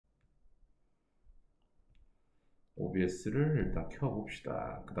OBS를 일단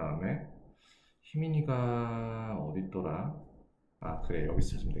켜봅시다. 그 다음에 희민이가 어딨더라? 아 그래 여기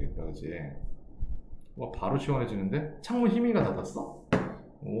있으면 되겠다 그지? 와 바로 시원해지는데? 창문 희민이가 닫았어?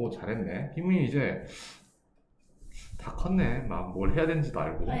 오 잘했네. 희민이 이제 다 컸네. 막 뭘 해야 되는지도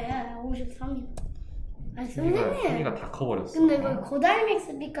알고. 네, 53일. 아니 희민이가 다 커버렸어. 근데 그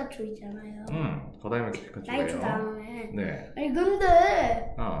고다이맥스 피카츄 있잖아요. 거다이맥스 피카츄예요. 라이트 다음에. 네. 아니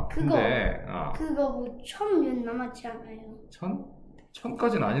근데 그거 근데 그거 뭐 1000몇 남았지 않아요?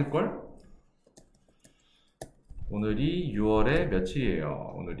 1000까지는 아닐걸? 오늘이 6월의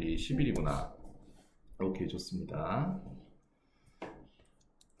며칠이에요? 오늘이 10일이구나. 오케이 좋습니다.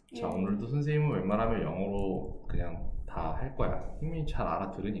 자 오늘도 선생님은 웬만하면 영어로 그냥 다 할 거야. 희민이 잘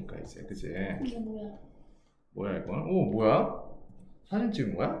알아들으니까 이제 그치? 이게 뭐야? 뭐야 이건? 오 뭐야? 사진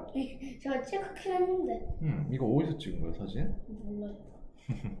찍은 거야? 제가 찍긴 했는데. 이거 어디서 찍은 거야 사진? 몰라요.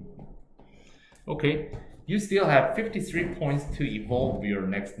 Okay, you still have 53 points to evolve your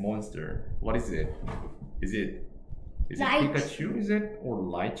next monster. What is it? Is it Pikachu? Is it or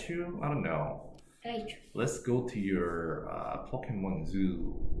Raichu? I don't know. Raichu. Let's go to your Pokemon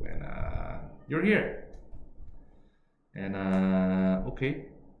Zoo and you're here. And okay,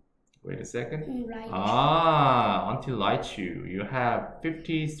 wait a second. Raichu. Until Raichu, you have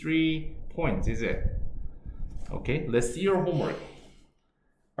 53 points, is it? Okay, let's see your homework.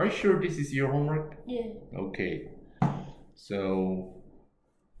 Are you sure this is your homework? Yeah. Okay, so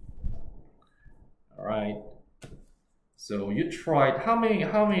all right. So you tried. How many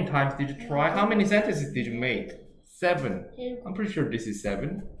times did you try? How many sentences did you make? 7. I'm pretty sure this is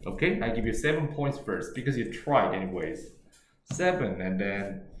 7. Okay, I give you 7 points first because you tried anyways. 7 and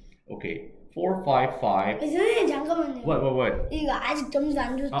then okay 4, 5, 5. 선생님 잠깐만요. What? 이거 아직 점수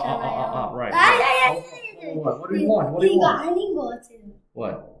안 줬잖아요. Right. What do you want? 이거 아닌 것 같아요.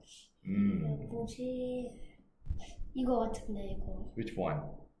 What? 뭐지? 이거 같은데 이거. Which one?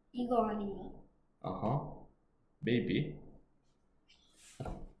 이거 아닌가? Maybe.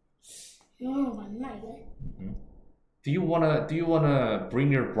 맞나 이거? Do you wanna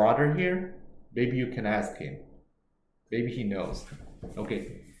bring your brother here? Maybe you can ask him. Maybe he knows.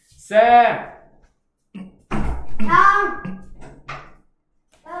 Okay. Sam.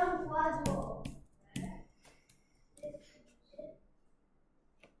 다음 도와줘.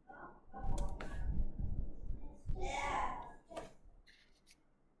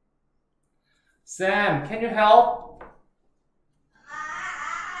 Sam, can you help?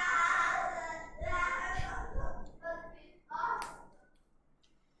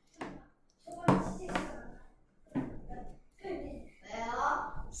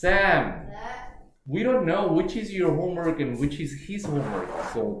 Sam, we don't know which is your homework and which is his homework.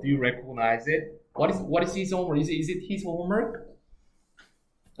 So do you recognize it? What is his homework? Is it his homework?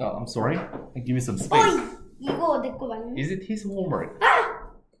 Oh, I'm sorry. Give me some space. 이거 내 거 맞네. Is it his homework?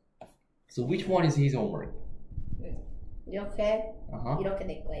 So which one is his homework? 이렇게 이렇게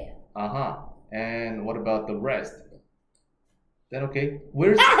내 거예요. And what about the rest? Then okay.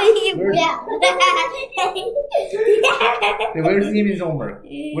 Where's 이게 뭐야? where's Himin's homework?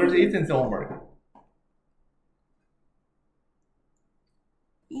 Where's Ethan's homework?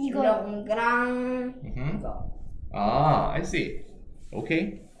 이거랑 이거. I see.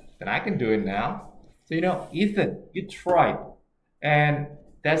 Okay, then I can do it now. So Ethan, you tried, and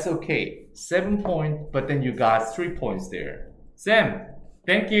that's okay. 7 points, but then you got 3 points there. Sam,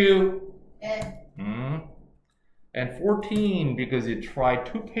 thank you. 네. And 14 because you tried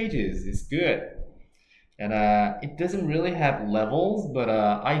 2 pages. It's good. And it doesn't really have levels, but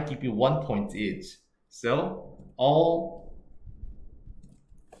I give you 1 point each. So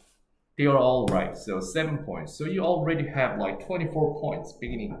they are all right. So 7 points. So you already have like 24 points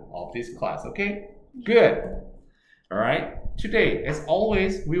beginning of this class. Okay? Good. All right. Today, as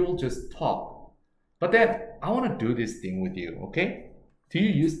always, we will just talk. But then I want to do this thing with you. Okay? Do you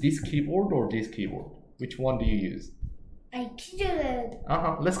use this keyboard or this keyboard? Which one do you use? 아니 퀴즈는.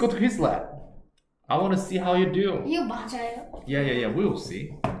 Let's go to his lab. I want to see how you do. 이거 맞아요? Yeah. We will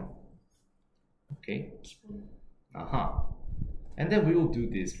see. Okay. And then we will do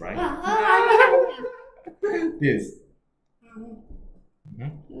this, right? This.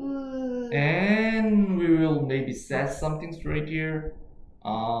 And we will maybe set something straight here.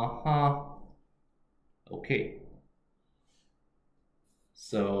 Okay.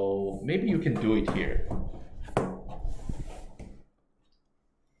 So maybe you can do it here.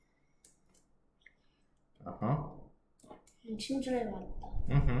 친절해 맞다.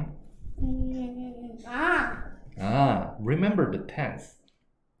 Remember the tense.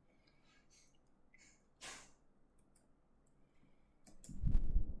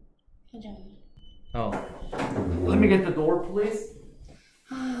 Oh. Let me get the door, please.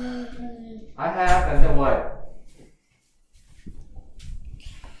 I have, and then what?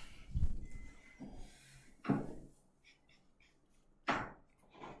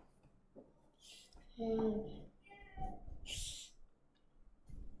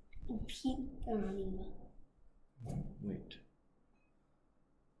 아닌가? Wait.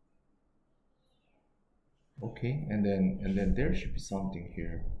 Okay, and then there should be something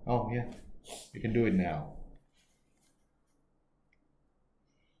here. Oh yeah, you can do it now.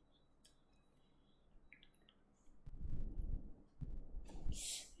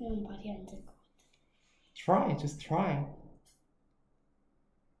 말이 안 될 것 같아. Try, just try.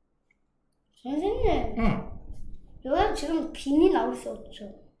 선생님, 여기 지금 빈이 나올 수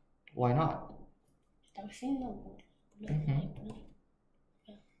없죠. Why not? 나올 수 있나 뭐.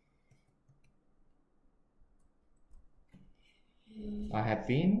 I have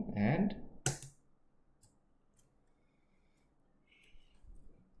been and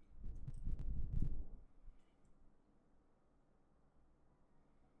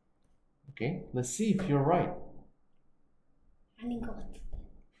okay, let's see if you're right. 아닌 것 같은데.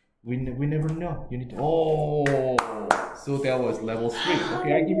 We never know. You need to. Oh, so that was level 3.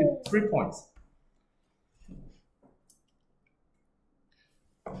 Okay, I give you 3 points.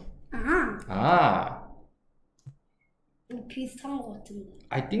 Ah, 비슷한 것 같은데.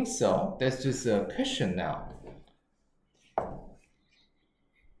 I think so. That's just a question now.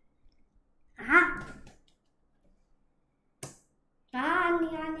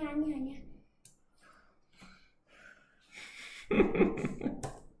 아니야.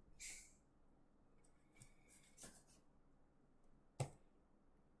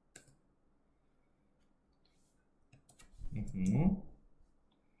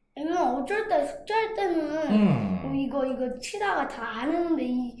 이거 어쩔 때 숙제할 때는 이거 치다가 다 안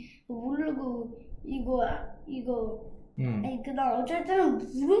했는데 모르고 이거 아니 그다음 어쩔 때는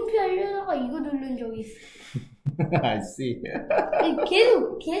물음표 하려다가 이거 누른 적이 있어. I see.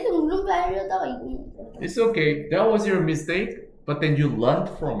 계속 물음표 하려다가 이거. It's okay. That was your mistake, but then you learned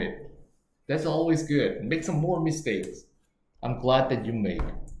from it. That's always good. Make some more mistakes. I'm glad that you made.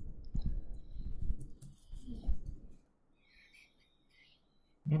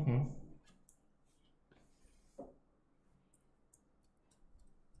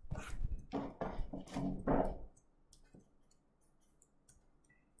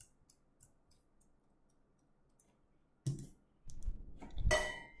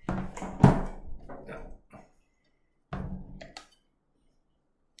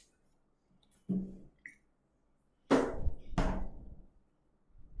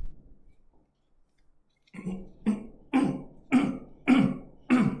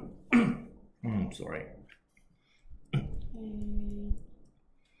 Sorry.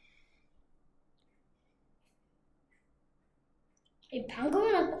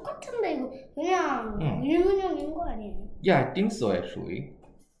 방금이랑 똑같은데 이거 그냥 일문형인 거 아니에요? Yeah, I think so actually.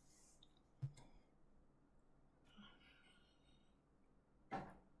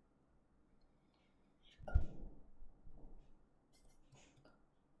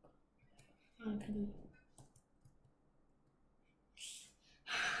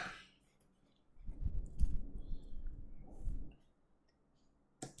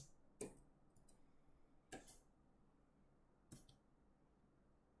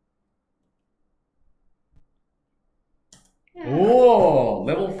 Oh,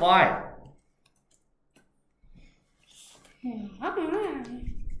 level 5.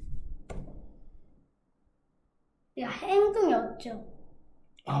 야, 행동이 없죠.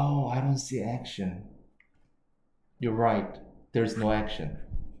 Oh, I don't see action. You're right. There's no action.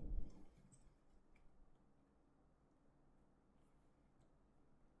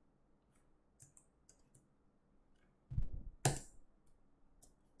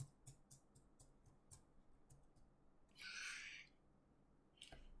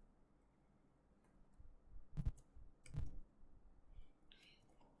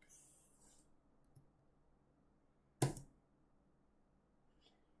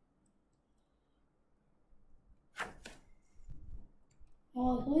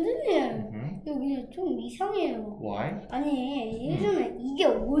 선생님, 이거 그냥 좀 이상해요. Why? 아니, 예전에 이게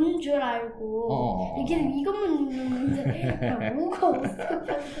온 줄 알고 이렇게 이것만 눌렀는데 뭐가 없어.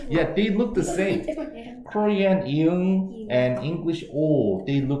 Yeah, they look the same. Korean ing and English o,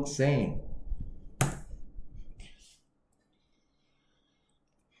 they look same.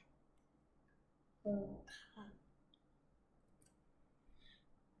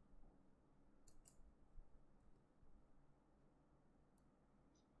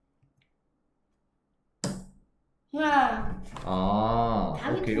 Ah.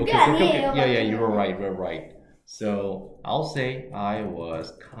 답이 Okay, 두 개 okay, okay, okay. 아니에요. Yeah, you're right, you're right. So I'll say I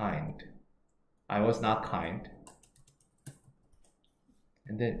was kind. I was not kind.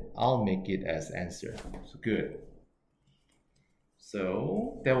 And then I'll make it as answer. So good.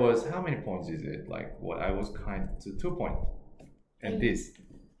 So that was, how many points is it? Like what I was kind to 2 points. And this.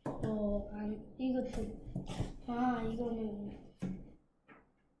 아니, 이것도 이거는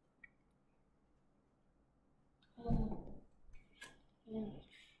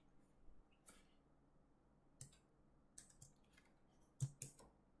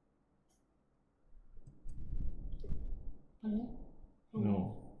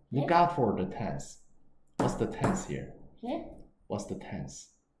No. Look out for the tense. What's the tense here? 네? What's the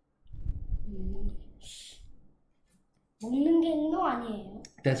tense? 먹는 게 행동 아니에요.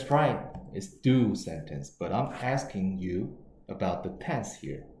 That's right. It's do sentence. But I'm asking you about the tense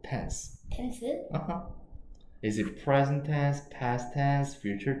here. Tense. 텐스? Uh-huh. Is it present tense, past tense,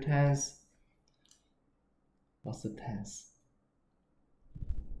 future tense? What's the tense?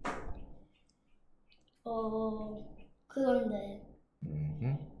 그건데.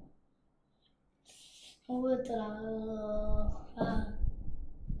 뭐였더라?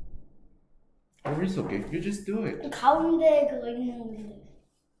 Oh, it's okay. You just do it. 가운데 그거 있는 건데.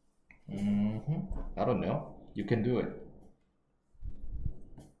 I don't know. You can do it.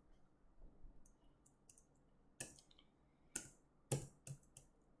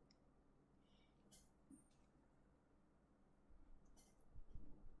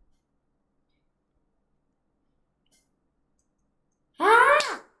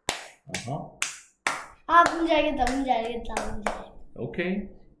 뭔지 알겠다. Okay.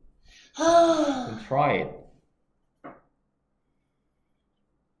 Then try it.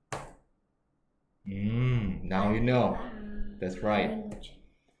 Now you know. That's right.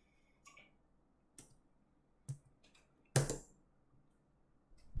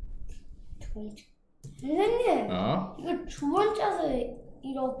 선생님, 이거 두 번째서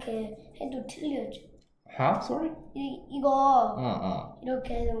이렇게 해도 틀려져. How? Sorry? 이거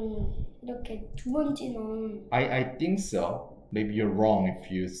이렇게 두 번째는 I think so. Maybe you're wrong if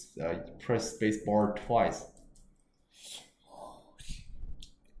you press spacebar twice.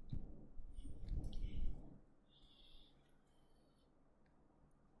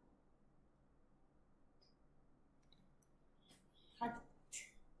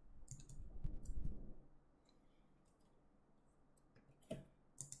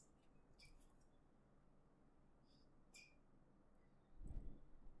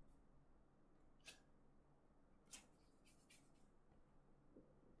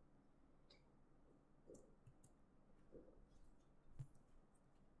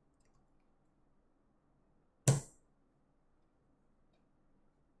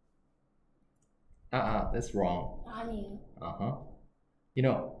 That's wrong. 아니에요. You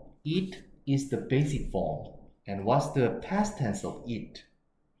know, eat is the basic form. And what's the past tense of eat?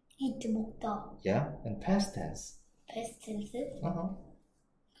 eat 먹다. Yeah, and past tense. past tense?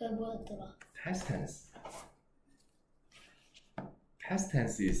 그게 뭐였더라? Past tense. Past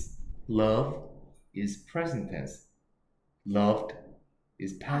tense is love is present tense. Loved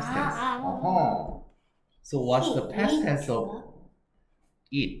is past tense. So what's the past tense of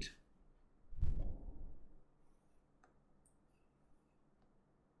eat?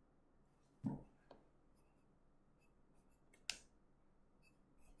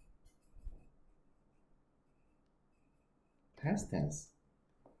 Past tense.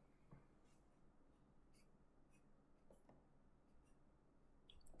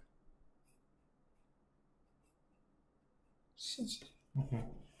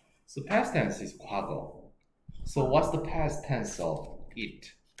 So past tense is 과거. So what's the past tense of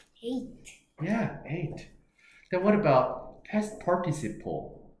eat? ate. Yeah, ate. Then what about past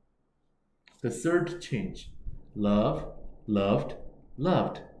participle? The third change. Love, loved,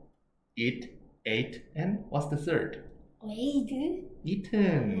 loved. Eat, ate, and what's the third? ate. Eaten.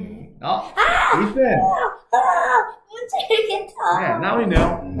 Eaten. 뭔지 알겠다. Yeah, now you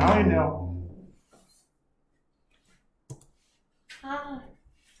know. Now you know.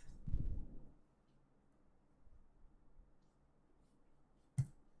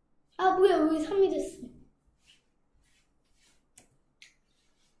 뭐야, 왜 3이 됐어?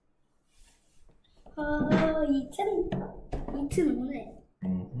 이틀 오네.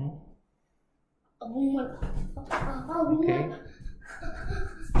 목말라. 목말라.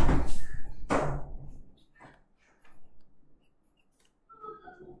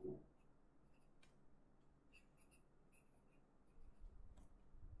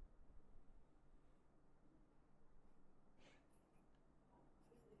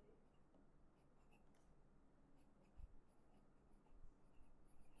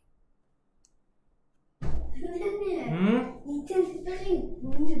 이텐 스펠링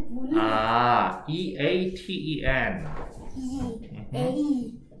뭔지 몰라. 아, E-A-T-E-N. E-A-T-E-N.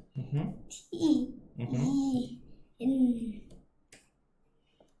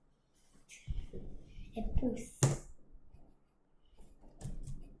 F.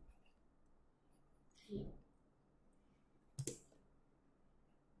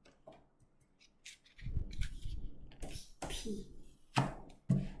 P.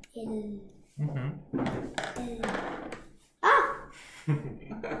 L. L. 아!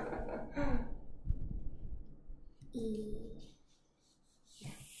 E.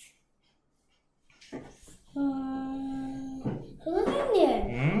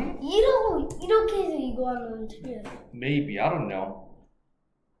 선생님, 이렇게 해서 이거 하면 틀려요. Maybe, I don't know.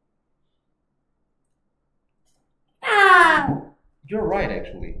 아! You're right,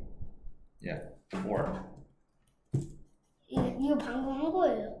 actually. Yeah, or. 이거 방금 한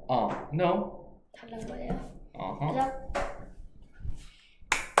거예요. No. 다른 거예요. Uh-huh.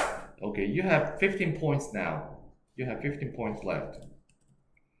 Okay, you have 15 points now. You have 15 points left.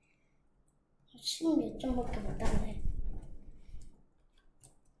 10몇 점밖에 못 땄네.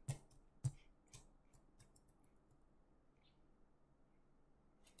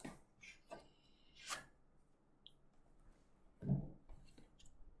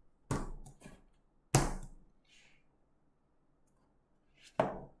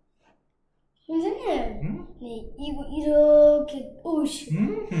 선생님, 네, 이거 이렇게, 오씨,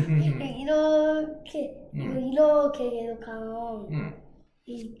 이렇게 계속 가면,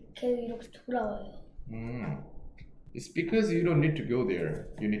 계속 이렇게 돌아와요. It's because you don't need to go there.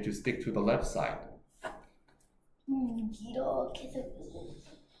 You need to stick to the left side. 이렇게 해서.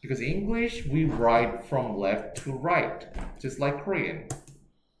 Because English, we write from left to right, just like Korean.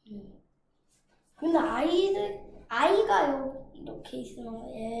 근데 아이가 이렇게 있으면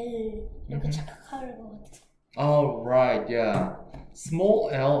L 이렇게 착각할 것 같아. Oh, right, yeah.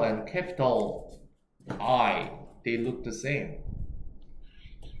 Small L and capital I, they look the same.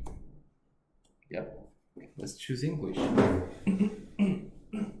 Yep. Let's choose English.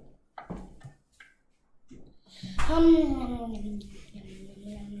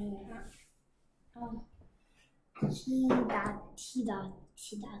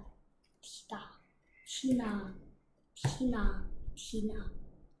 티나.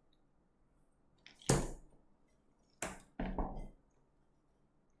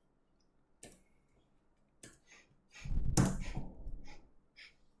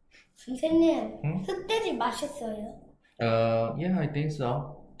 선생님, 흑돼지 맛있어요? Yeah, I think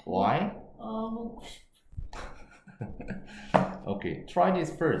so. Why? 먹고 싶어. Okay, try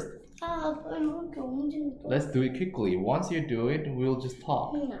this first. 이렇게 옮기는 거. Let's do it quickly. Once you do it, we'll just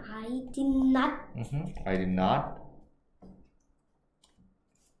talk. I did not. I did not.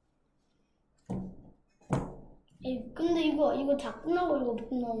 근데 이거 다 끝나고 이거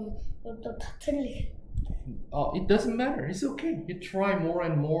끝나면 이것도 다 틀리게. Oh, it doesn't matter. It's okay. You try more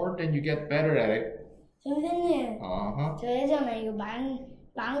and more, then you get better at it. 선생님, 저 예전에 이거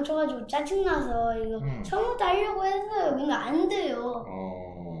망쳐가지고 짜증나서 이거 처음부터 하려고 했어요. 근데 안 돼요.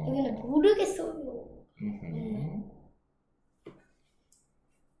 근데 모르겠어요.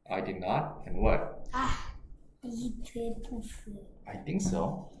 I did not. And what? 이트푸스. I think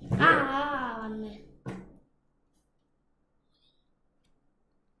so. 맞네.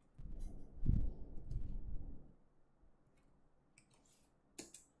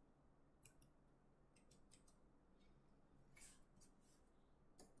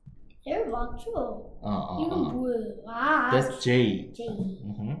 얘 맞죠? 이건 뭐예요? That's J. J.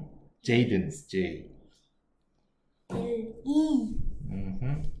 Jaden's J. L-E.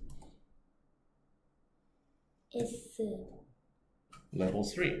 S. Level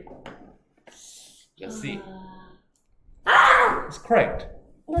 3. Let's see. It's correct.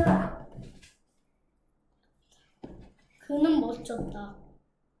 그는 멋졌다.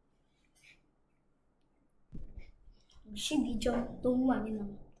 12점 너무 많이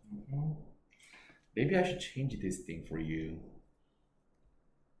남았다. Maybe I should change this thing for you.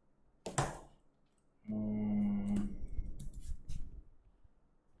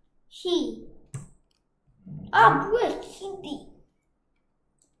 He. 뭐야, he.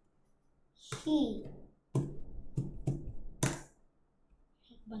 He.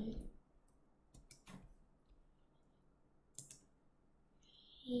 맞나?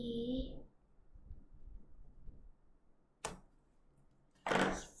 He.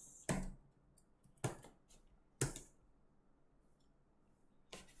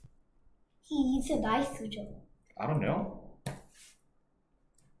 He is a nice job. I don't know.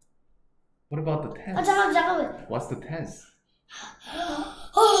 What about the tense? 잠깐만. What's the tense?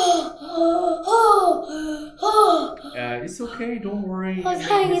 It's It's okay. Don't worry. You make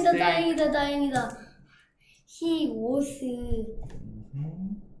다행이다, mistake. 다행이다, 다행이다. He was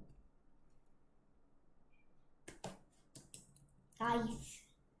nice.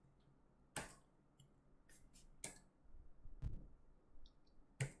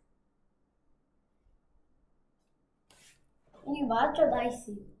 이게 맞죠, nice?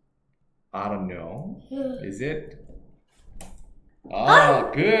 I don't know. Is it?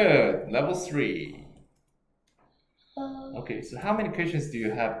 Ah, good. Level 3. Okay, so how many questions do you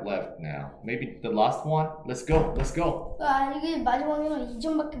have left now? Maybe the last one? Let's go. Let's go. 이게 마지막에는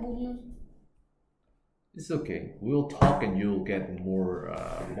 2점밖에 못 넣는. It's okay. We'll talk and you'll get more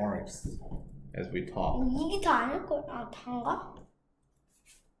marks as we talk. 이게 다 아닐걸? 다인가?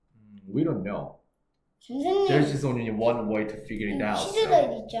 We don't know. 선생님. There's just only one way to figure it out. 퀴즈가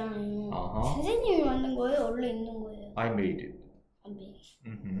있잖아요. Uh-huh. 선생님이 만든 거예요? 원래 있는 거예요? I made it. 안 돼.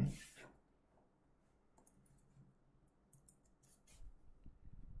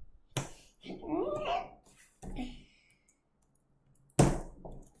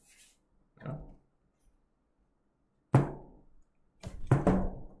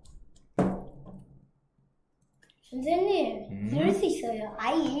 선생님, 이럴 수 있어요.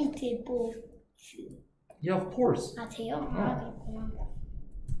 I ate both. Yeah, of course. 돼요? 그렇구나.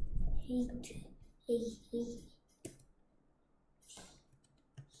 Hate. ES.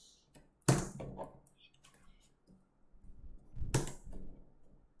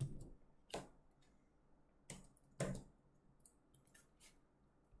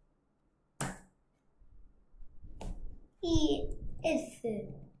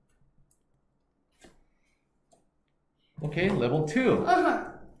 Okay, level 2.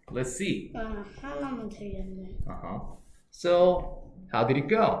 Let's see. 하나만 틀렸네. So, how did it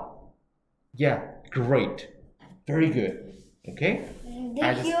go? Yeah, great. Very good. Okay?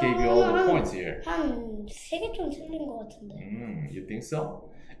 I just gave you all the points here. 한 3개 좀 틀린 것 같은데. You think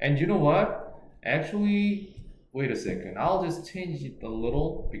so? And you know what? Actually, wait a second. I'll just change it a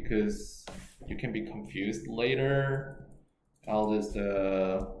little because you can be confused later. I'll just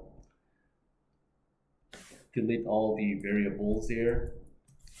delete all the variables here.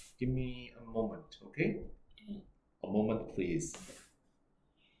 Give me a moment, okay? A moment, please.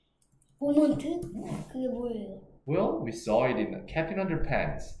 모먼트? 그게 뭐예요? Well, we saw it in Captain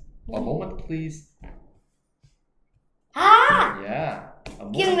Underpants. A moment, please. Yeah. A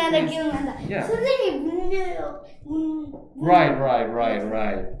moment, 기억난다, please. 기억난다. Yeah. 선생님 문제요. Right.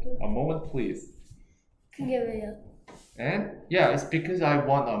 A moment, please. 그게 왜요? And yeah, it's because I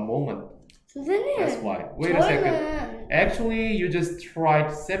want a moment. 선생님. That's why. Wait a second. Actually, you just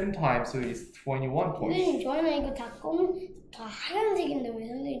tried 7 times, so it's 21 points. 선생님, 저희는 이거 다 하얀색인데 왜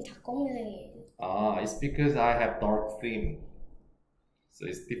선생님 다 검은색이에요? It's because I have dark theme, so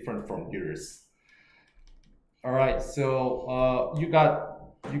it's different from yours. All right, so you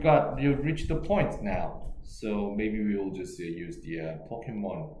reached the point now. So maybe we'll just use the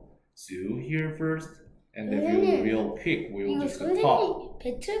Pokemon Zoo here first, and then we'll real quick. We'll 이거 just 선생님 talk.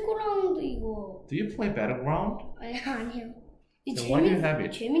 배틀그라운드 이거. Do you play Battleground? 아니요. Then why do you have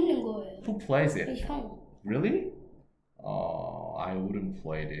it? 재밌는 거예요. Who plays it? 형. Really? I wouldn't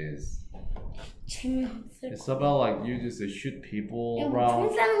play this. 재미없을 It's about like you just shoot people 이거 around.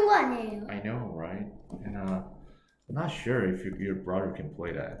 총 쏘는 거 아니에요? I know, right? And I'm not sure if your brother can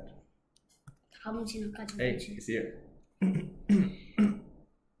play that. 다음 진화까지. Hey, he's here.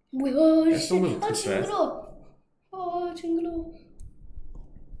 뭐야? That's a little too fast. 징그러.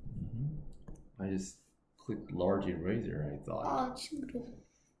 I just clicked large eraser, I thought. 징그러.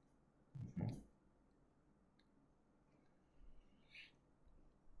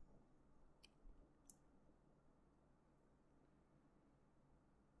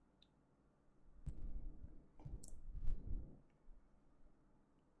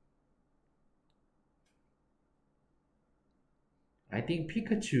 I think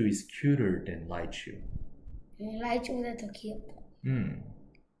Pikachu is cuter than Raichu. 라이츠보다 더 귀엽다.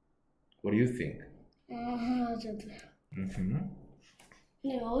 What do you think? 저도요.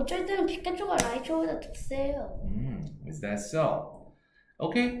 근데 어쩔 때는 피카츄가 라이츠보다 더 세요. Is that so?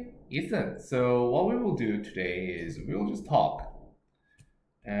 Okay, Ethan. So what we will do today is we'll just talk,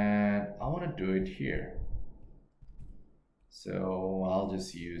 and I want to do it here. So I'll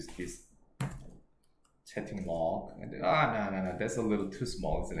just use this chatting log. And no, that's a little too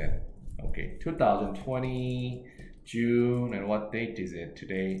small, isn't it? Okay, 2020 June, and what date is it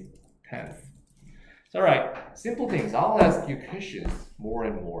today? 10th. It's all right. Simple things. I'll ask you questions more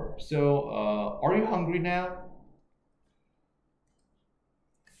and more. So, are you hungry now?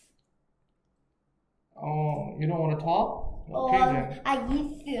 Oh, you don't want to talk? Okay then.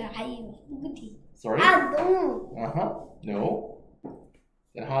 yes, I'm hungry. Sorry? no. No.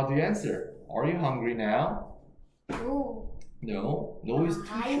 Then how do you answer? Are you hungry now? No. No is too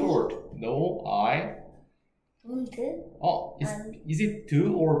I. short. No, I. Don't. Oh, is it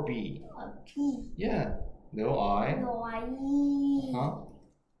do or be? B. Yeah. No, I. No, I.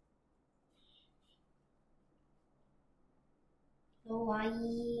 No, I.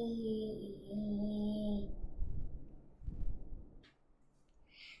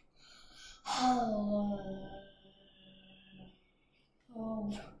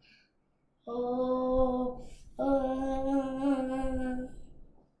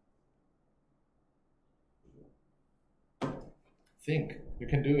 Think. You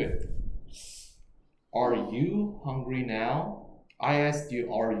can do it. Are you hungry now? I asked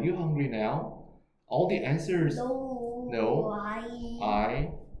you, are you hungry now? All the answers. No.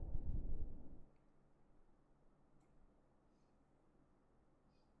 I.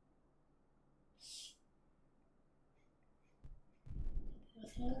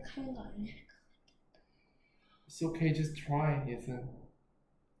 생각하는 거 아니야? It's okay, just try, Ethan.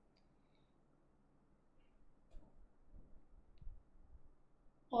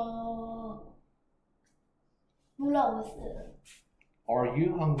 몰라봤어요. Are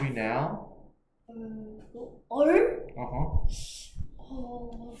you hungry now? 얼? No,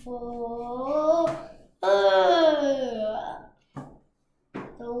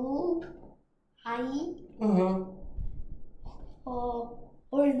 I.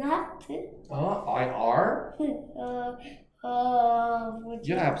 Or not? IR? 뭐지?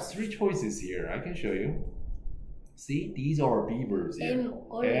 You have three choices here. I can show you. See, these are B verbs here.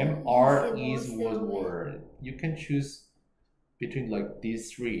 M, R, is, was, were. You can choose between like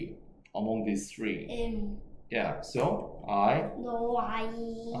these three, among these three. M. Yeah, so I. No, I.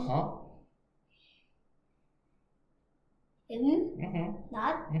 M.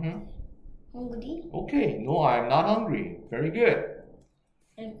 Not. Hungry. Okay, no, I'm not hungry. Very good.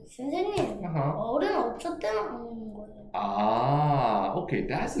 선생님, 어른 없을 때만 하는 거예요. Okay,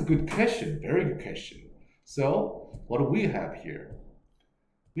 that's a good question. Very good question. So, what do we have here?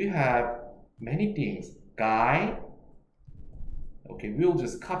 We have many things. Guy. Okay, we'll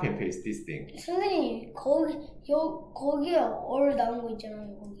just copy and paste this thing. 선생님, 거기에 얼 나온 거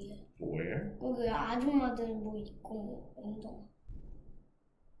있잖아요, 거기에. Where? 거기 아줌마들 뭐 있고, 운동.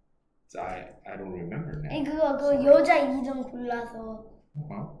 I don't remember now. 아니, 그 여자 이름 골라서.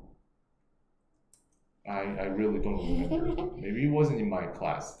 I really don't remember. Maybe it wasn't in my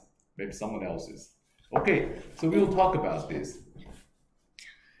class. Maybe someone else's. Okay, so we'll talk about this.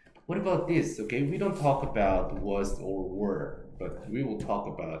 What about this? Okay, we don't talk about was or were, but we will talk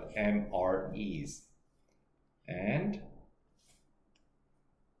about MREs. And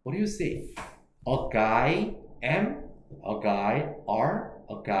what do you say? A guy M, a guy R,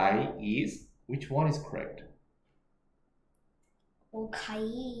 a guy is. Which one is correct?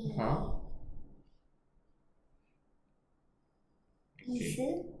 가이. is.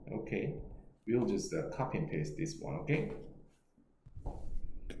 Okay. We'll just copy and paste this one, okay?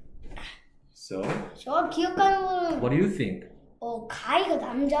 So, 저 기억하는 거는 what do you think? 가이가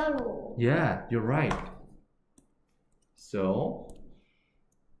남자로. Yeah, you're right. So,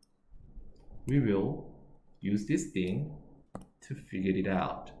 we will use this thing to figure it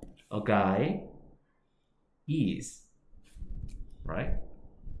out. A guy is, right?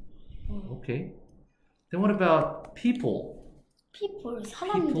 Okay. Then what about people? people,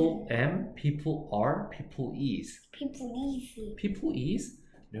 사람들. People M, people are, people is. people is. People is?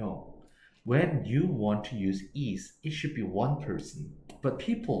 No. When you want to use is, it should be one person. But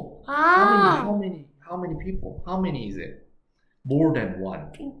people, how many people? How many is it? More than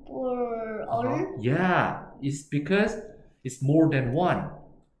one. people are. Yeah, it's because it's more than one.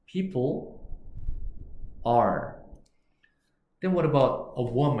 People are. Then what about a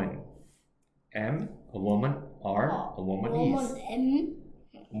woman? M, a woman are, a woman is. M.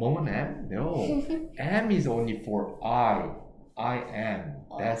 Woman M? No. M is only for I. I am.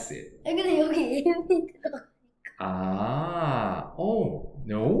 That's it. 근데 여기 M이 들어. Oh,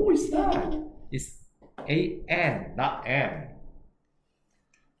 no, it's not. It's A-N, not M.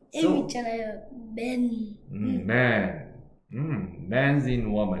 M 있잖아요. man. Man. Man's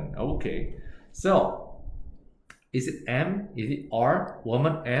in woman. Okay. So, is it M? Is it R?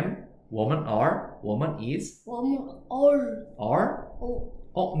 Woman M? Woman R? Woman is? woman all. R?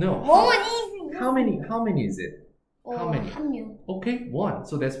 Oh, no. woman is. How many is it? How many? 한 명. Okay, one.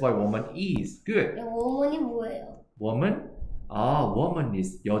 So that's why woman is. Good. woman이 뭐예요? Woman? Woman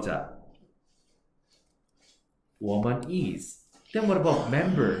is 여자. Woman is. Then what about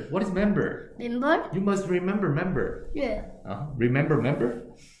member? What is member? member? You must remember member. 예. Remember member?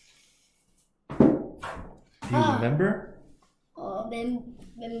 Do you remember?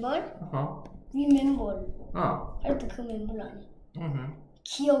 멤버? Uh-huh. remember. 아. 할 때 그 멤버 아니야. Mm-hmm.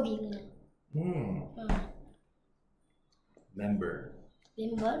 기억이 그냥. Member.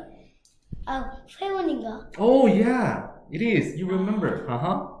 멤버? 아, 회원인가? Oh yeah, it is. You remember.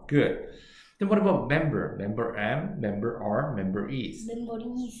 Uh-huh. Good. Then what about member? Member M, member R, member is. 멤버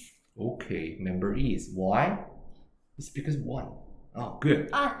is. Okay, member is. Why? It's because one. Oh, good.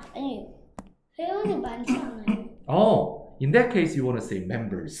 아니. 회원이 많지 않아요. Oh, in that case, you want to say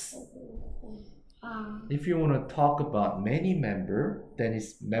members. If you want to talk about many member, then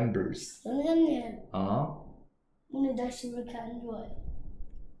it's members. 선생님. 오늘 날씨 왜 이렇게 안 좋아요?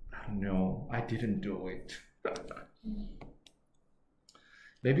 I don't know. I didn't do it.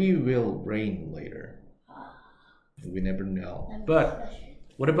 Maybe it will rain later. We never know. But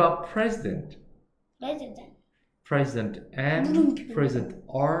what about president? President. President M, president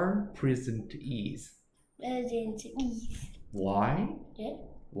R, president is. President is. Why? Yeah.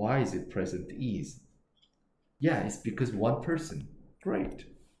 Why is it present is? Yeah, it's because one person. Great.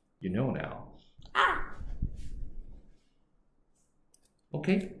 You know now.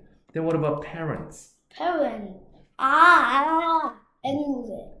 Okay. Then what about parents? Parent.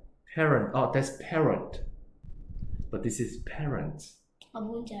 앵무새. Parent. Oh, that's parent. But this is parents.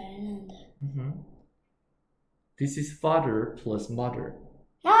 뭔지 알는데. This is father plus mother.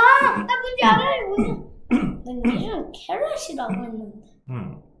 나 뭔지 알아요. 난 예전 캐럿이라고 했는데.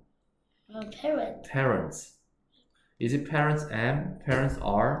 parent. Parents. Is it parents M, parents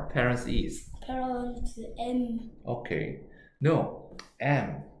R, parents is? Parents M. Okay. No.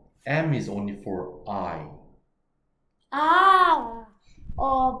 M. M is only for I.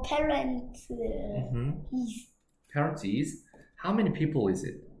 Parents is. Parents is? How many people is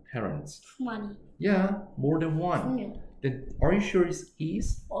it? Parents. Too many. Yeah, more than one. Then are you sure it's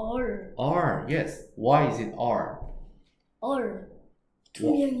is? R. R, yes. Why is it R? R.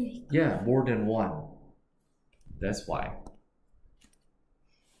 두 명이니까. Yeah, more than one. That's why.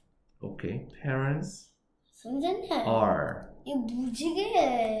 Okay, parents 선생님. are. 이거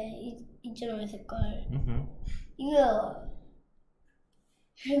무지개 있잖아요, 색깔. 이거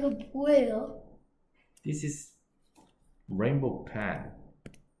뭐예요? This is rainbow pen.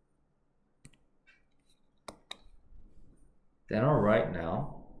 Then all right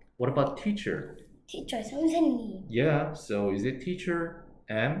now. What about teacher? Teacher, 선생님. Yeah, so is it teacher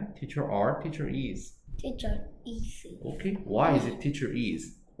M, teacher R, teacher is? Teacher is. Okay, why is it teacher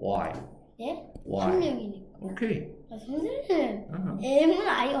is? Why? 예? Why? 한 명이니까. Okay. 선생님, M은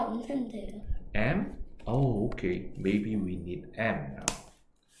아예 없는데요. M? Oh, okay. Maybe we need M now.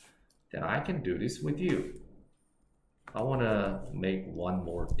 Then I can do this with you. I want to make one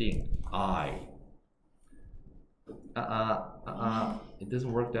more thing. I. It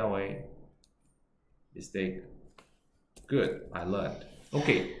doesn't work that way. Mistake. Good. I learned.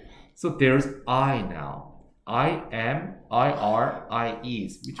 Okay. So there's I now. I am, I are, I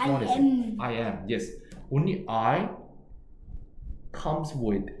is. Which one is it? I am. Yes. Only I comes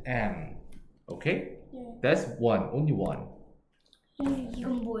with M. Okay? Yeah. That's one. Only one.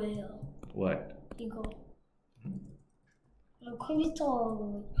 이건 뭐예요? What? 이거.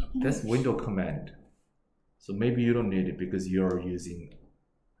 컴퓨터. That's window command. So maybe you don't need it because you're using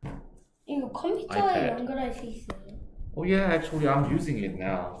이거 컴퓨터에 iPad. 연결할 수 있어요. Oh yeah, actually I'm using it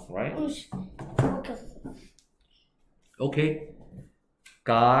now, right? 바뀌었어. Okay.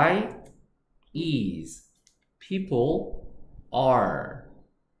 Guy is. People are.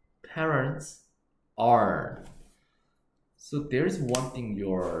 Parents are. So there's one thing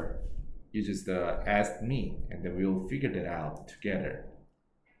you just asked me, and then we'll figure that out together.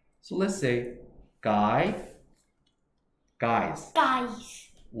 So let's say guys. Guys.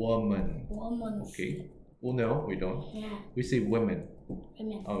 Woman. Woman. Okay. Well, no, we don't. Yeah. We say women.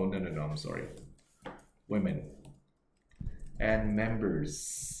 Women. Oh, no, I'm sorry. Women. And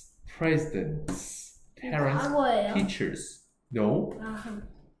members, presidents, parents, 과거예요? teachers. No,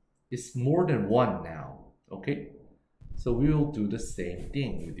 it's more than one now. Okay? So we will do the same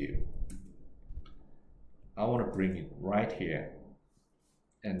thing with you. I want to bring it right here.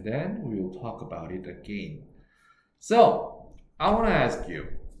 And then we will talk about it again. So, I want to ask you.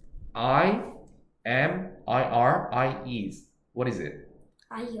 I am, I are, I is. What is it?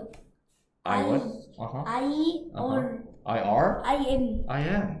 I요. I what? I or I are? I am. I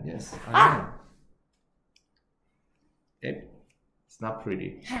am. Yes, I am. It's not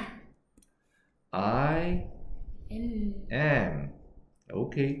pretty. I am.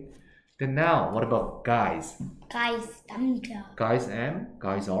 Okay. Then now, what about guys? Guys, 남자. Guys am,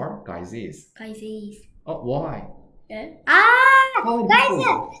 guys are, guys is. Guys is. Oh, why? 예? How many 나이스!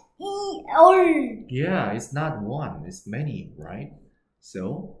 people? Yeah, it's not one, it's many, right?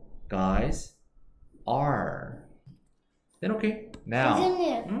 So, guys are. Then okay, now.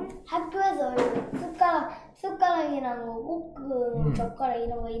 교수님, 학교에서 숟가락이랑 포크, 젓가락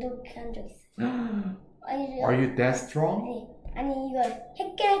이런 거 이렇게 한 적 있어요. Are you that strong? 네. 아니 이거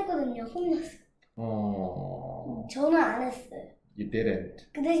했거든요. 혼났어요. 저는 안 했어요. You didn't.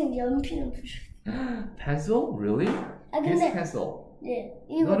 그 대신 연필은 부셨어요. Pencil? Really? 근데 This pencil. 네,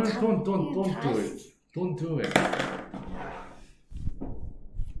 이거 No, 다, don't do 다 it. Don't do it.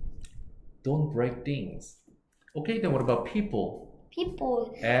 Don't break things. Okay, then what about people?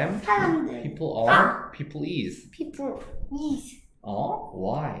 People, 사람들. People are, people is. People is.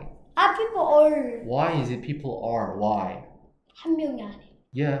 Why? People are. Why is it people are? Why? 한 명이 아니에요.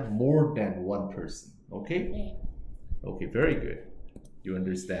 Yeah, more than one person. Okay? 네. Okay, very good. You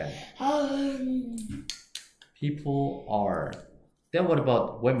understand. People are. Then what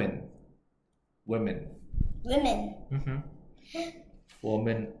about women? Women.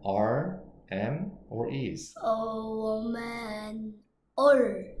 Women are, am, or is? woman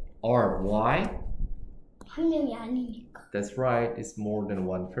are. Why? 한 명이 아니니까. That's right. It's more than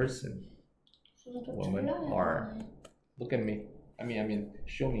one person. Women are. Look at me. I mean,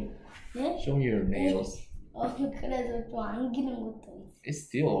 show me. 네? Show me your nails. 그래서 좀 안기는 것도 있어. It's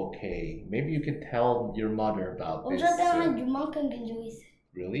still okay. Maybe you can tell your mother about this. 어쩔 때는 이만큼 긴 적이 있어요.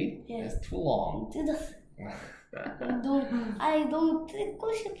 Really? Yeah. That's too long. 뜯었어. 너무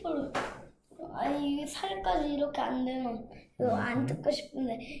뜯고 싶어. 이게 살까지 이렇게 안 되면 안 뜯고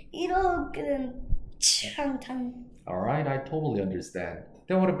싶은데 이렇게는 참. Alright, I totally understand.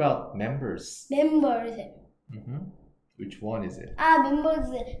 Then what about members? members. Which one is it?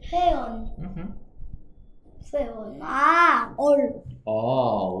 members 회원. 회원.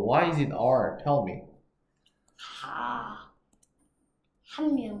 all. Why is it R? Tell me.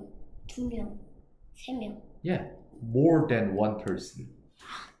 한 명, 두 명, 세 명. Yeah, more than one person.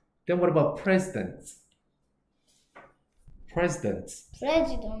 Then what about presidents? Presidents.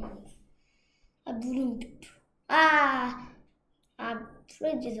 president. 물음표.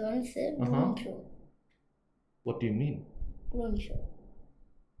 president. 물음표. What do you mean? 물음표.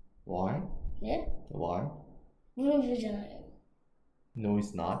 Why? 네? Why? 물음표잖아요. No,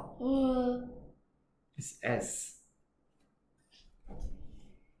 it's not. It's S.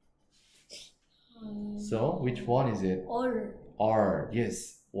 So, which one is it? all. R,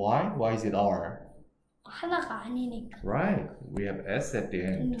 yes. Why? Why is it R? 하나가 아니니까. Right, we have S at the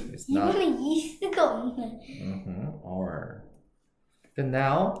end. It's not. 이번에 이스가 없네. R. Then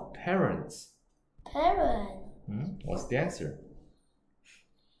now, parents. parent. What's the answer?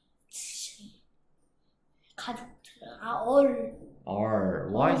 가족들. all. R.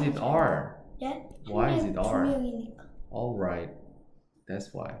 Why is it R? 예? Why is it R? 두 명이니까. All right,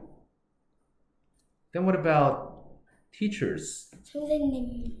 that's why. Then what about teachers?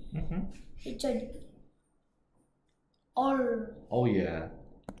 선생님. 일절. all. Oh yeah,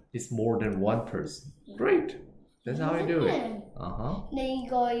 it's more than one person. Great. That's how I do it. 근데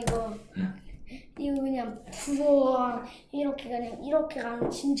이거 그냥 부어 이렇게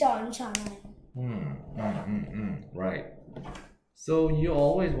가면 진짜 많지 않아요. Right. So you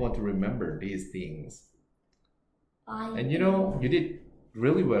always want to remember these things. And you know, you did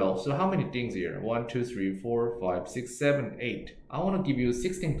really well. So how many things here? 1, 2, 3, 4, 5, 6, 7, 8. I want to give you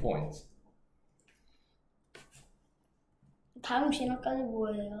 16 points. 다음 진화까지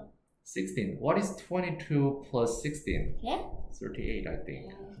뭐예요? 16. What is 22 plus 16? 예? 38, I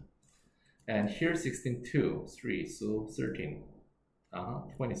think. And here 16 too. 3, so 13.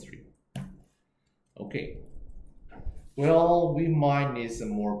 23. Okay. Well, we might need some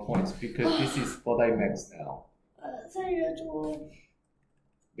more points because this is what I max now. 살려줘.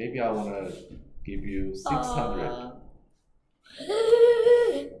 Maybe I want to give you 600.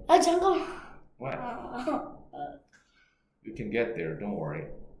 잠깐만. What? You can get there, don't worry.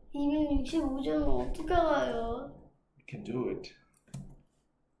 265점은 어떻게 가요? You can do it.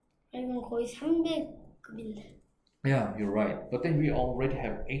 이건 거의 300급인데. Yeah, you're right. But then we already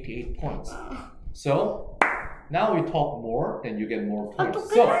have 88 points. So, now we talk more, then you get more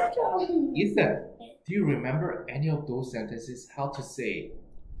points. So, Ethan, do you remember any of those sentences? How to say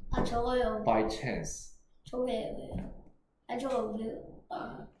저거요. by chance? 저게요. 저거 왜요?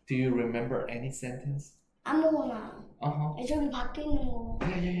 Do you remember any sentence? 아무거나. 저기 밖에 있는 거.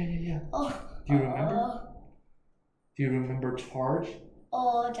 Yeah. Do you remember? Do you remember charge?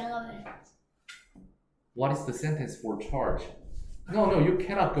 잠깐만. What is the sentence for charge? No, you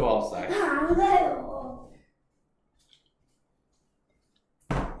cannot go outside. 안 가요.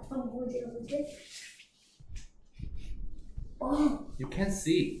 뭐지? You can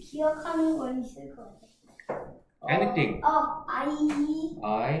see. 기억하는 거 있을 것 같아. Anything. I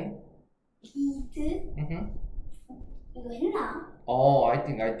did. 이거 했나? Oh, I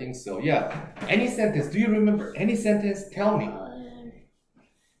think so. Yeah. Any sentence? Do you remember any sentence? Tell me.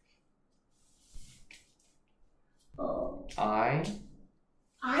 I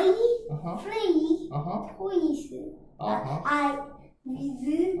play toys.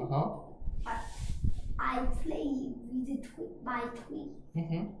 I play with my toys.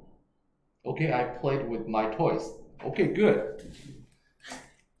 Okay, I played with my toys. Okay, good.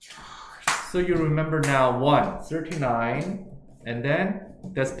 So you remember now 139, and then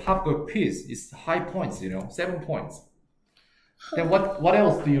that's pop good piece. It's high points, 7 points. Then what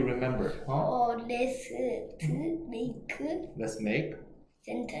else do you remember? Let's make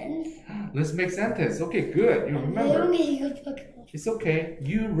sentence. Let's make sentence. Okay, good. You remember. It's okay.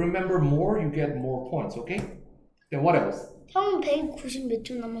 You remember more, you get more points. Okay. Then what else? 형 190 몇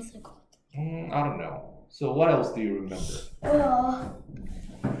점 남았을 것 같아. I don't know. So what else do you remember?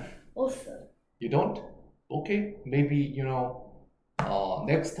 없어. You don't? Okay. Maybe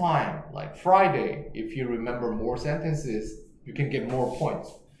next time, like Friday, if you remember more sentences, you can get more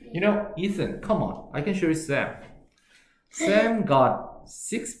points. Ethan, come on. I can show you Sam. Sam got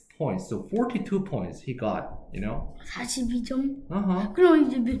 6 points, so 42 points he got, 42점? 그럼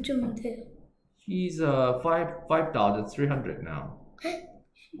이제 몇 점이 돼요? He's 5,300 now.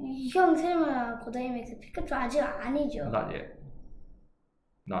 형 설마 고다이맥스 피카츄 아직 아니죠? Not yet.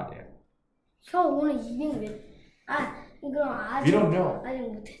 Not yet. 형 오늘 200 그럼 아직 We don't know. 아직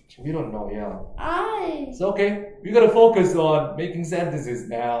못했죠. We don't know, yeah. 아이. It's okay. We gotta focus on making sentences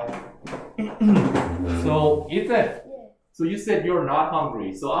now. So, Ethan. So you said you're not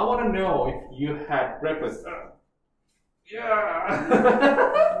hungry. So I want to know if you had breakfast. Yeah.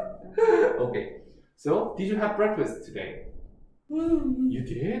 Okay. So did you have breakfast today? You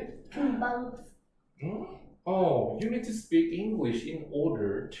did? Oh, you need to speak English in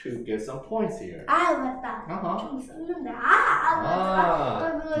order to get some points here. 맞다. 좀 썼는데.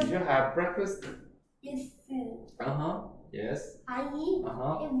 맞다. Did you have breakfast? Yes. Yes. I have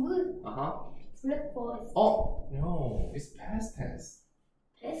breakfast. Oh, no, it's past tense.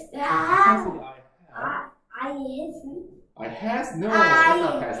 Past I has? No, it's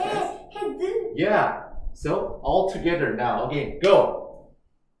not past tense. had. Yeah. So all together now. Again, go.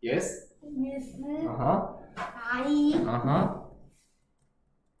 Yes. Yes. I.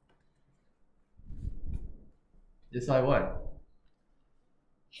 Yes, I what?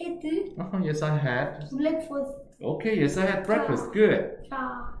 Had. Yes, I had. breakfast. Okay. Yes, I had breakfast. Good.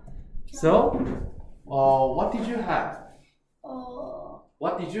 So, what did you have?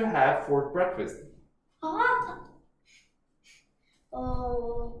 What did you have for breakfast?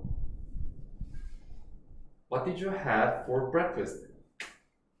 What did you have for breakfast?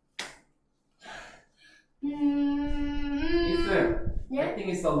 Ethan, I think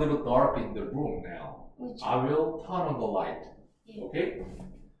it's a little dark in the room now. I will turn on the light. Okay? Which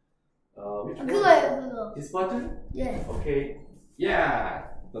one? 그거요. This button? Yeah. Okay. Yeah.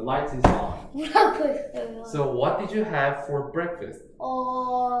 The light is on. 뭐라고 했어요? So what did you have for breakfast?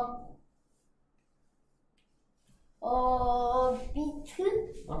 meat?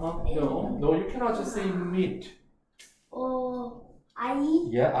 No, you cannot just say meat.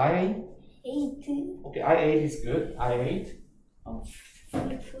 Yeah, I ate. Okay, I ate is good. I ate.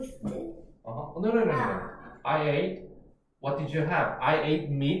 breakfast. No. I ate. What did you have? I ate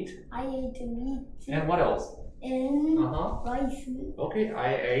meat. I ate meat. And what else? And rice. Okay,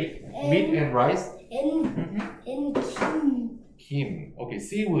 I ate meat and rice. And Kim. Okay,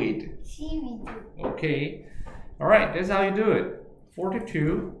 seaweed. seaweed. Okay. All right, that's how you do it.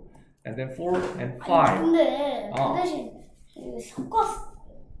 42, and then 4 and 5. 근데 그 대신 섞었어.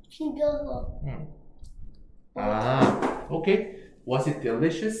 비벼서. Okay. Was it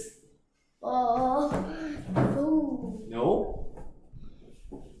delicious? No. No.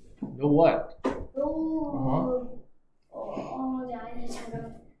 No what? No.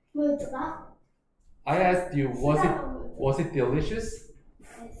 잠깐. 뭐였더라? I asked you, was it delicious?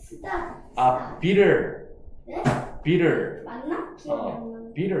 쓰다. Bitter. 네? Bitter. 맞나? 기억이 안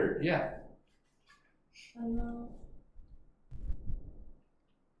나네. Bitter. Yeah.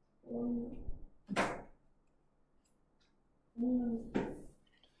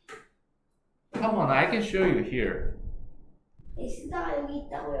 Come on, I can show you here. 쓰다가 여기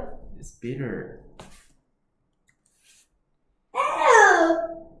있다고요. It's bitter.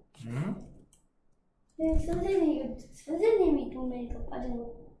 네, 선생님이 돈에 이거 빠진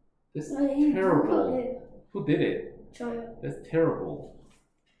거. That's terrible. Who did it? 저요. That's terrible.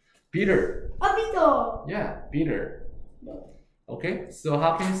 Bitter. 비터. Yeah, bitter. No. Okay, so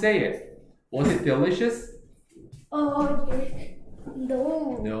how can you say it? Was it delicious? Yeah.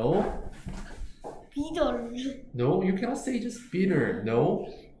 No. No. Bitter. No, you cannot say just bitter. No.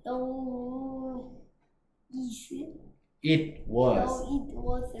 No. Is. It was. No, it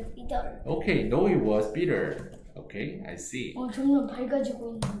was bitter. Okay, no, it was bitter. Okay, I see. 점점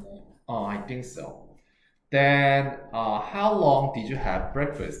밝아지고 있는데. Oh, I think so. Then, how long did you have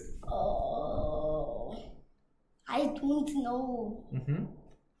breakfast? I don't know.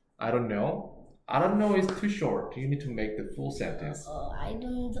 I don't know. I don't know is too short. You need to make the full sentence. I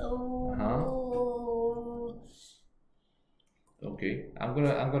don't know. Okay, I'm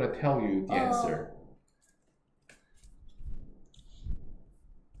gonna tell you the answer.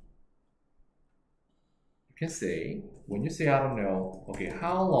 You can say, when you say I don't know, okay,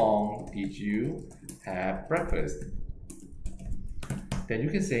 how long did you have breakfast? Then you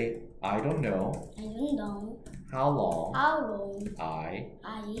can say, I don't know. I don't know. How long I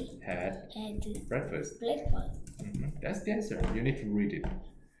had breakfast. Breakfast. That's the answer. You need to read it.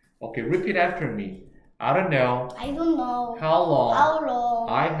 Okay, repeat after me. I don't know. I don't know. How long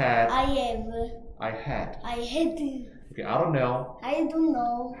I had. Okay, I don't know. I don't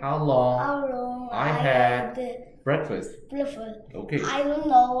know. How long I had breakfast. Okay. I don't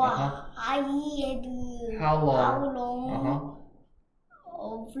know. Uh-huh. I had. How long?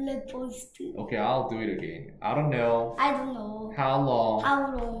 Breakfast. Okay, I'll do it again. I don't know. I don't know. How long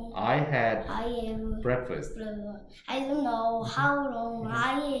I had breakfast. I don't know how long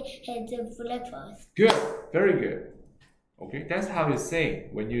I had breakfast. Good. Very good. Okay, that's how you say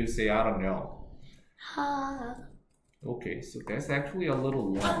when you say I don't know. Okay, so that's actually a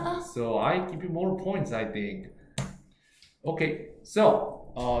little long. So I give you more points, I think. Okay,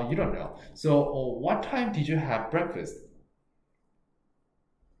 so you don't know. So what time did you have breakfast?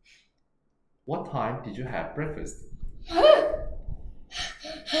 What time did you have breakfast?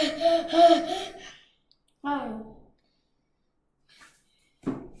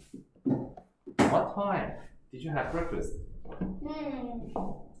 What time did you have breakfast?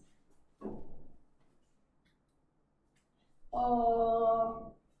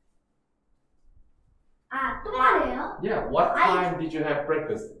 또 말해요? Yeah, what time did you have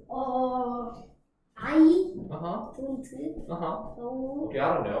breakfast? I don't know. Okay,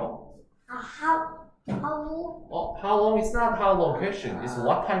 I don't know. How Oh, how long is not how long question. It's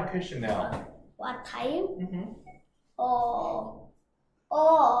what time question now. what time?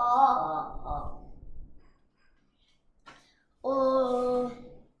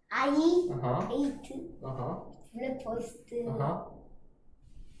 I ate breakfast.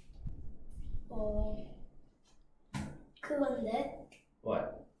 그건데 What?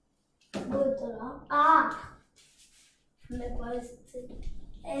 뭐였더라? breakfast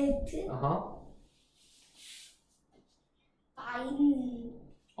ate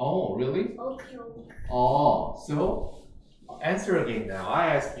Oh, really? o'clock. Oh, so answer again now.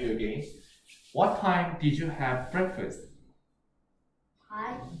 I ask you again. What time did you have breakfast?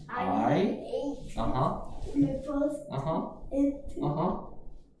 I ate breakfast at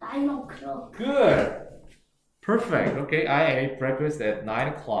 9 o'clock. Good. Perfect. Okay, I ate breakfast at 9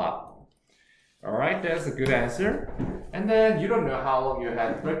 o'clock. Alright, that's a good answer. And then you don't know how long you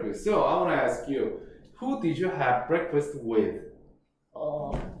had breakfast. So I want to ask you, who did you have breakfast with?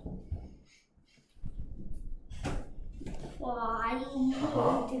 I ate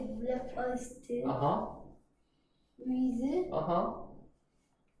breakfast with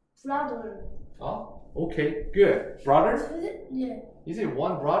brother. Oh, okay, good. Brothers? Yeah, Is it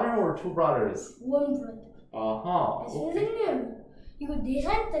one brother or two brothers? one brother. Okay. 선생님, 이거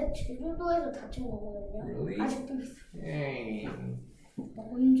 4살 때 제주도에서 다친 거거든요. Really? 아직도 있어. Hey.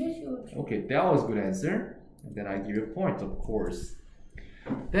 언제 씌웠지? Okay, that was a good answer. And then I give you a point, of course.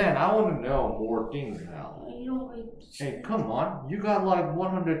 Then I want to know more things now. 이런 거 있지. Hey, come on. You got like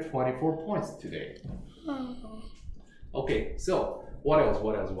 124 points today. Okay, so what else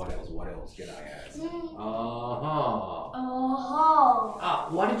can I ask?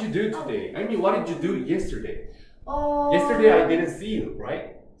 What did you do today? I mean, what did you do yesterday? Yesterday I didn't see you,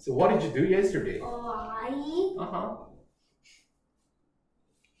 right? So what did you do yesterday?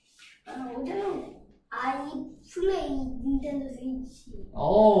 어제는 I play Nintendo Switch.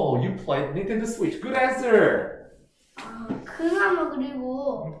 Oh, you played Nintendo Switch. Good answer. 그나마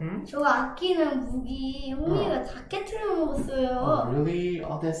그리고 저 아끼는 무기 홍이가 다 깨트려 먹었어요. Oh, really?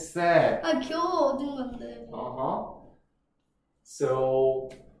 Oh, that's sad. 겨우 얻은 건데. So,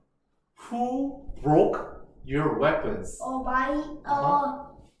 who broke your weapons?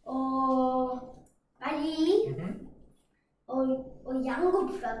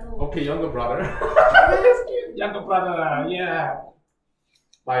 younger brother. Okay, younger brother. Younger brother, yeah.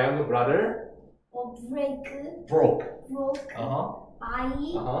 My younger brother. Broke. My.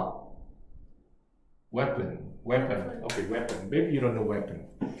 Weapon. Okay, weapon. Maybe you don't know weapon.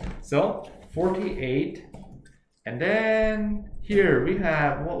 So 48. And then here we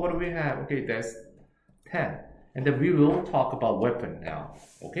have what do we have? Okay, that's 10. And then we will talk about weapon now.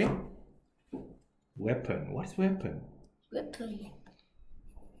 Okay? Weapon. What's weapon? Weapon.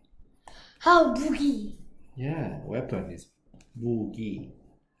 무기. Yeah, weapon is 무기.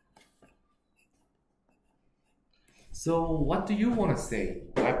 So what do you want to say?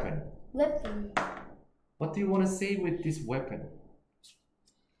 Weapon. Weapon. What do you want to say with this weapon?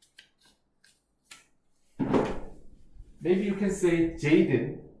 Maybe you can say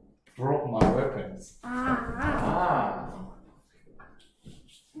Jaden broke my weapons.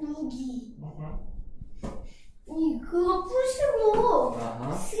 무기. 그거 부시고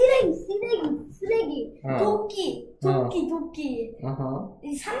쓰레기. 도끼.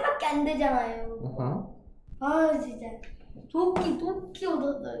 이 3밖에 안 되잖아요. 진짜 도끼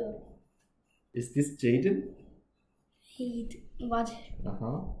얻었어요. Is this Jaden?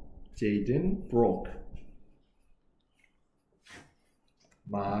 맞아요. Jaden broke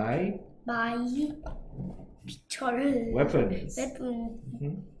my weapons.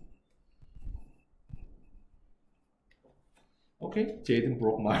 Okay, Jaden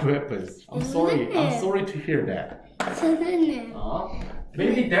broke my weapons. I'm sorry to hear that. 선생님.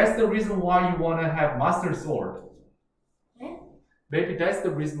 Maybe that's the reason why you want to have master sword. Maybe that's the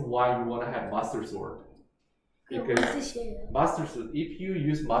reason why you want to have master sword. Because master sword, if you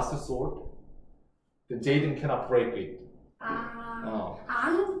use master sword, then Jaden cannot break it.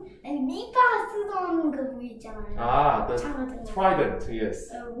 아니 미파가 쓰던 그 있잖아요. The trident, yes.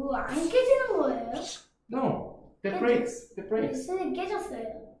 그거 안 깨지는 거예요? No, that breaks.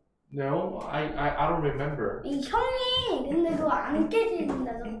 깨졌어요. No, I don't remember. 이 형이 근데 그거 안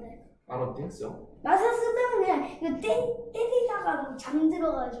깨진다던데. I don't think so. 마사 쓰다가 그냥 이거 때리다가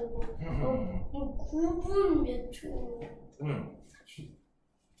잠들어가지고 9분 몇 초.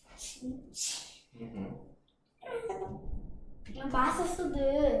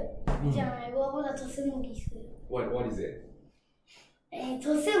 마사스들 있잖아요. 이거보다 더 센 무기 있어요. What is it?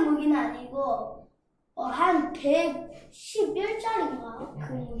 더 센 무기는 아니고 한 111짜리인가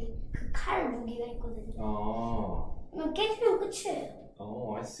그 칼 무기가 있거든요. 이거 깨지면 끝이에요.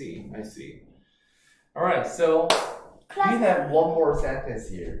 I see. Alright, so we have one more sentence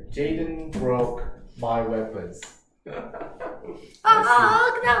here. Jaden broke my weapons.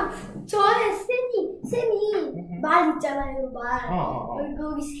 그냥 저의 쌤이 말 있잖아요, 말.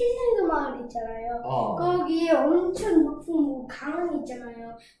 거기 세상도 마을 있잖아요. 거기 엄청 높은 뭐 강은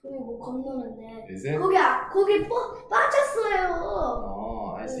있잖아요. 거기 뭐 건너는데. 거기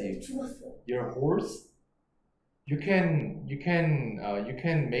빠졌어요. I see. 죽었어요. Your horse? You can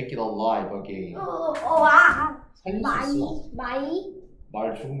make it alive again. 살릴 수 있어.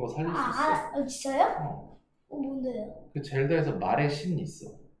 말 죽은 거 살릴 수 있어. 진짜요? 뭔데요? 그 젤다에서 말의 신이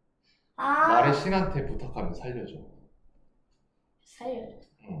있어. 말의 신한테 부탁하면 살려줘.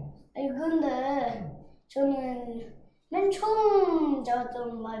 아니 근데 저는 맨 처음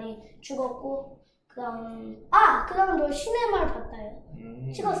잡았던 말이 죽었고 그다음 저 신의 말 봤다요.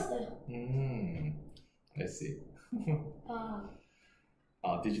 찍었어요. I see.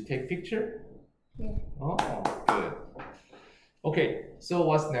 Did you take picture? 네. Good. Okay, so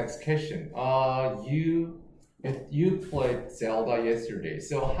what's next question? You played Zelda yesterday.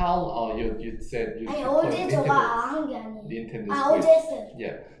 So how you said you 어제 저가 한 게 아니에요. Nintendo Switch. 어제 했어요.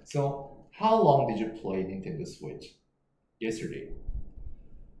 Yeah. So how long did you play Nintendo Switch yesterday?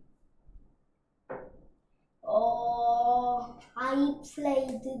 I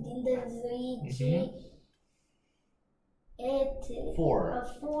played Nintendo Switch at 4.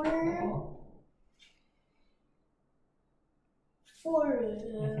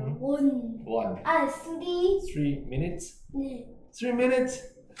 One. 3 minutes? 네. 3 minutes?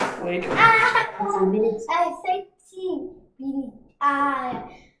 Wait. 3 minutes? 30 minutes.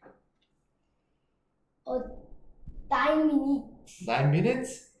 9 minutes. 9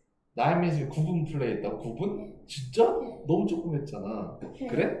 minutes? 9 minutes 9분 플레이했다. 9분? 진짜? 너무 조금 했잖아.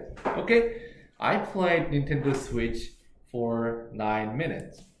 그래? Okay. I played Nintendo Switch for 9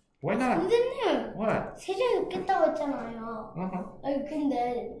 minutes. Why not? 선생님. What? 세상이 깼다고 했잖아요. 아니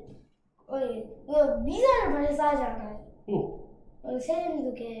근데 미사일 발사하잖아요.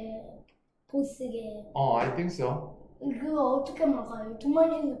 세상이도 보스게. I think so. 그거 어떻게 막아요?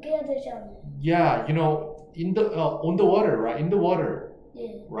 도마뱀도 깨야 되지 않아요? Yeah, you know, in the on the water, right? In the water,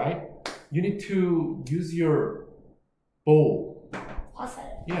 yeah. right? You need to use your bow. 화살.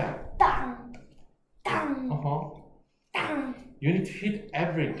 Yeah. 땅. 땅. 땅. You need to hit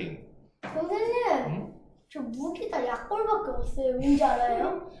everything. 선생님, 저 무기가 약골밖에 없어요. 왠지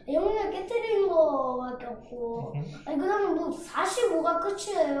알아요? 영웅을 깨뜨리는 거밖에 없고. 아니 그다음에 뭐 45가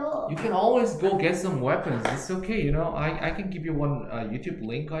끝이에요. You can always go get some weapons. It's okay, you know. I can give you one YouTube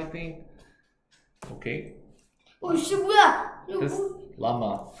link, I think. Okay. 씨 뭐야? This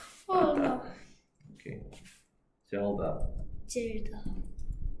llama. 나. Okay. Zelda.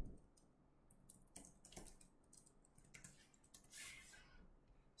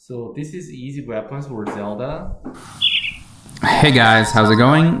 So this is easy weapons for Zelda. Hey guys, how's it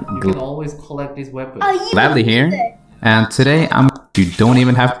going? You can always collect these weapons. Gladly here. And today you don't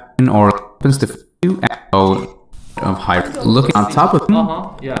even have or weapons to you out of high. Looking on top of them,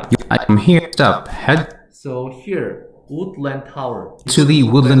 Yeah. I'm here. Up, head So here, Woodland Tower. to the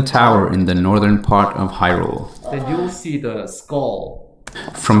Woodland Tower in the northern part of Hyrule. Then you'll see the skull.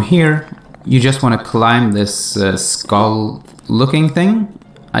 From here, you just want to climb this skull-looking thing,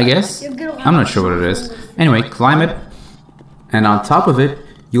 I guess. I'm not sure what it is. Anyway, climb it, and on top of it,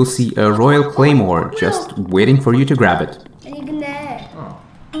 you'll see a royal claymore just waiting for you to grab it. 아니 근데.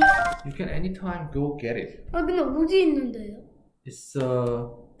 You can anytime go get it. 근데 어디 있는데요? It's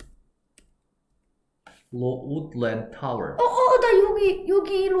Woodland Tower. 나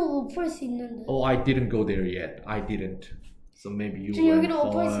여기로 풀 수 있는데. Oh, I didn't go there yet. I didn't. So maybe you 저 went 여기로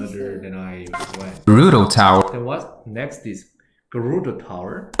엎을 수 farther 있어요. than I went. Gerudo Tower, Then what? Next is Gerudo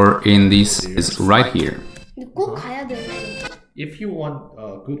Tower. or in this is right here. 근데 꼭 가야 돼요. If you want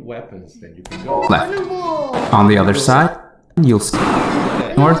good weapons, then you can go. Left. 저는 뭐 On the other side, you'll see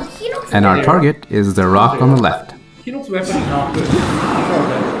north, and our target is the rock on the left. Hinox's weapon is not good. Before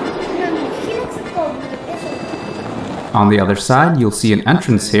that. On the other side, you'll see an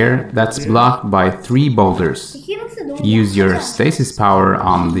entrance here that's blocked by 3 boulders. Use your stasis power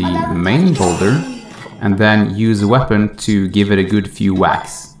on the main boulder, and then use a weapon to give it a good few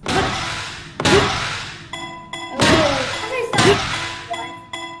whacks.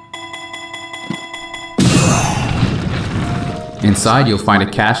 Inside, you'll find a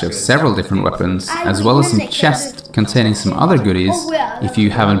cache of several different weapons, as well as some chests containing some other goodies if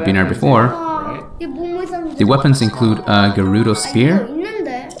you haven't been here before. The weapons include a Gerudo spear,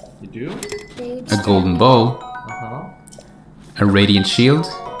 You do? a golden bow, a radiant shield,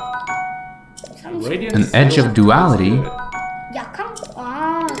 Radiant an edge of duality,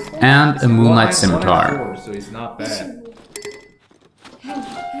 and a moonlight scimitar. So it's not bad.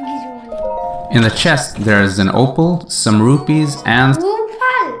 In the chest, there's an opal, some rupees, and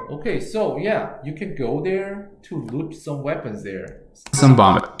Okay, so yeah, you can go there to loot some weapons there. some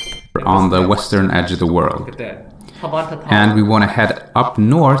vomit on the western edge of the Look world. at that. Tabanta Tower. And we want to head up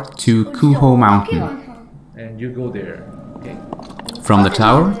north to Kuho Mountain. And you go there. Okay. From the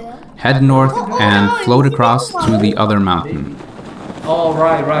tower, head north and float across to the other mountain. Oh,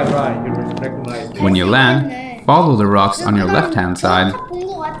 right. You recognize. When you land, follow the rocks on your left-hand side,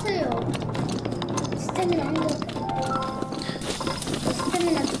 본거 같아요. 스태미나 한 개.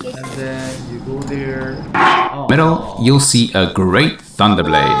 스태미나 두 개. And then you go there. Oh, middle, you'll see a great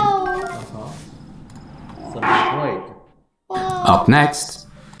thunderblade. something great. Up next,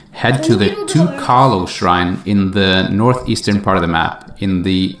 head to the Tukalo shrine in the northeastern part of the map, in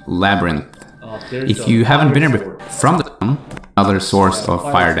the labyrinth. There's If a you haven't been fire here sword. before, from the town, another source of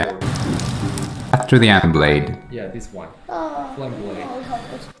fire damage. After the Iron Blade, Yeah, this one. Flame blade.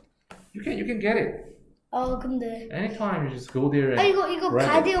 You can get it. 근데. Anytime you just go there and 이거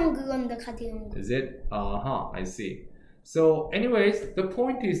grab it. 가디언 그건데 가디언. Is it? I see. So anyways, the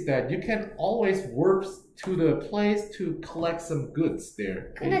point is that you can always warp to the place to collect some goods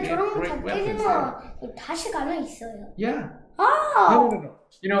there. 근데 You get 저런 거 great 다 weapons there. 깨지면 다시 가면 있어요. Yeah. No.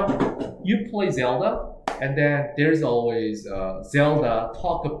 You know, you play Zelda, and then there's always Zelda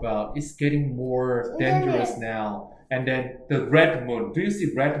talk about it's getting more dangerous now. And then the red moon. Do you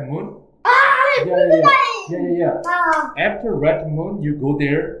see red moon? Yeah. After red moon, you go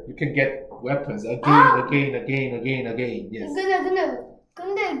there. You can get weapons again. Yes.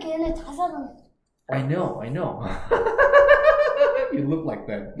 근데 걔네 다 살아. I know. You look like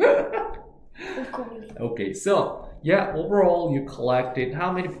that. Okay, so yeah, overall you collected.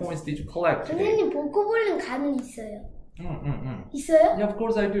 How many points did you collect today? 선생님 보코볼린 가는 있어요. 있어요? Yeah, of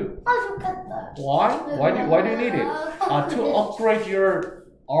course I do. 좋겠다. Why? Why do you need it? To upgrade your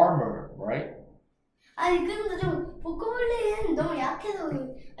armor, right? 아니 근데 좀 보코볼린 너무 약해서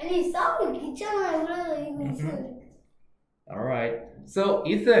아니 싸우기 귀찮아요. 그래서 이거 있어요. All right. So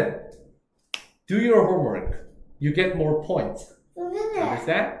Ethan, do your homework. You get more points. 선생님.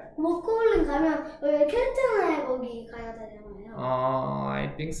 Understand? 워크홀린 가면 왜 켈트나에 거기 가야 되잖아요.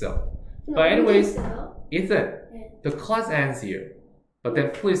 I think so. But anyways, Ethan, 네. the class ends here. But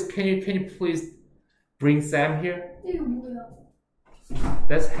then please, can you please bring Sam here? 이거 뭐야?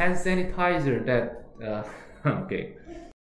 That's hand sanitizer that okay.